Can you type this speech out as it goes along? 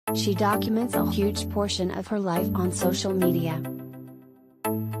She documents a huge portion of her life on social media.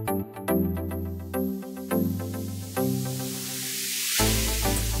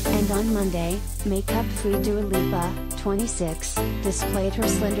 And on Monday, makeup-free Dua Lipa, 26, displayed her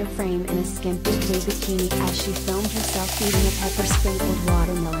slender frame in a skimpy blue bikini as she filmed herself eating a pepper-sprinkled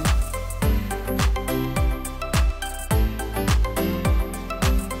watermelon.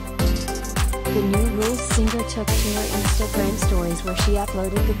 The New Rules singer took to her Instagram stories where she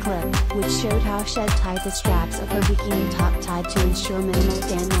uploaded the clip, which showed how she had tied the straps of her bikini top tied to ensure minimal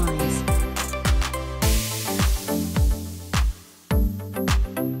tan lines.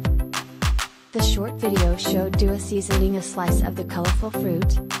 The short video showed Dua seasoning a slice of the colorful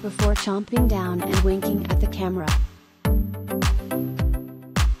fruit, before chomping down and winking at the camera.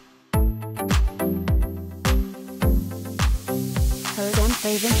 Her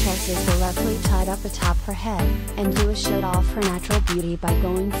raven tresses were roughly tied up atop her head, and Dua showed off her natural beauty by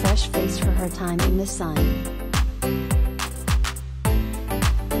going fresh-faced for her time in the sun.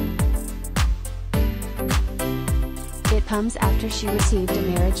 It comes after she received a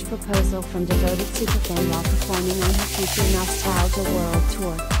marriage proposal from devoted superfan while performing on her future Nostalgia World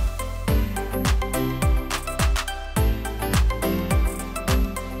Tour.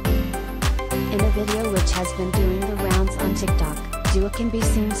 In a video which has been doing the rounds on TikTok, Dua can be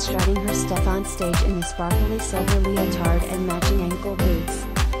seen strutting her stuff on stage in a sparkly silver leotard and matching ankle boots.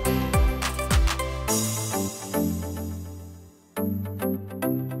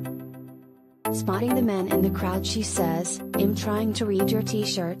 Spotting the men in the crowd, she says, "I'm trying to read your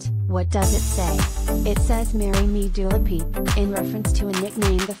t-shirt, what does it say?" It says "Marry Me Dua Lipa," in reference to a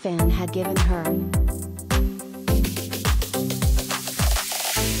nickname the fan had given her.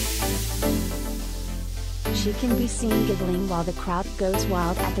 She can be seen giggling while the crowd goes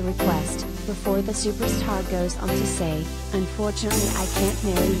wild at the request, before the superstar goes on to say, "Unfortunately I can't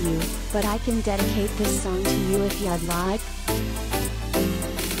marry you, but I can dedicate this song to you if you'd like."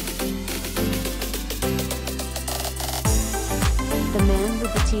 The man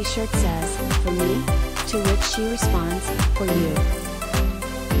with the t-shirt says, "For me?" To which she responds, "For you."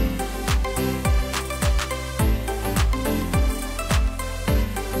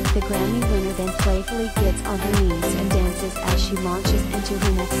 The Grammy winner then playfully gets on her knees and dances as she launches into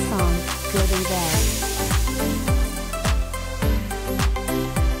her next song, "Good in Bed."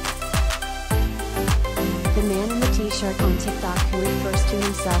 The man in the t-shirt on TikTok, who refers to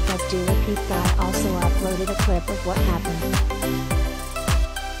himself as Dua Lipa, also uploaded a clip of what happened.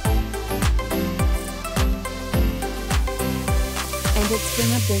 And it's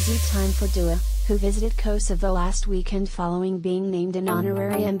been a busy time for Dua, who visited Kosovo last weekend following being named an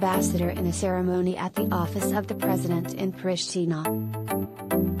honorary ambassador in a ceremony at the office of the president in Pristina.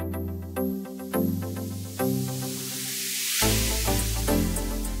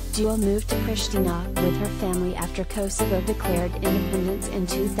 Dua moved to Pristina with her family after Kosovo declared independence in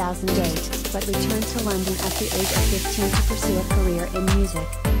 2008, but returned to London at the age of 15 to pursue a career in music.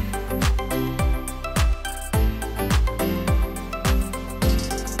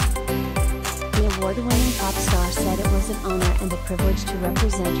 The award-winning pop star said it was an honor and a privilege to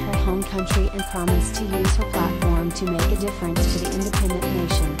represent her home country and promised to use her platform to make a difference to the independent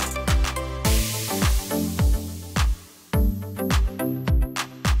nation.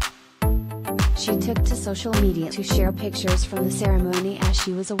 She took to social media to share pictures from the ceremony as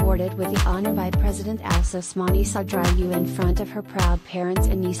she was awarded with the honor by President Al Osmani Sadrayu in front of her proud parents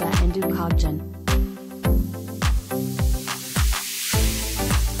Anisa and Dukogjan.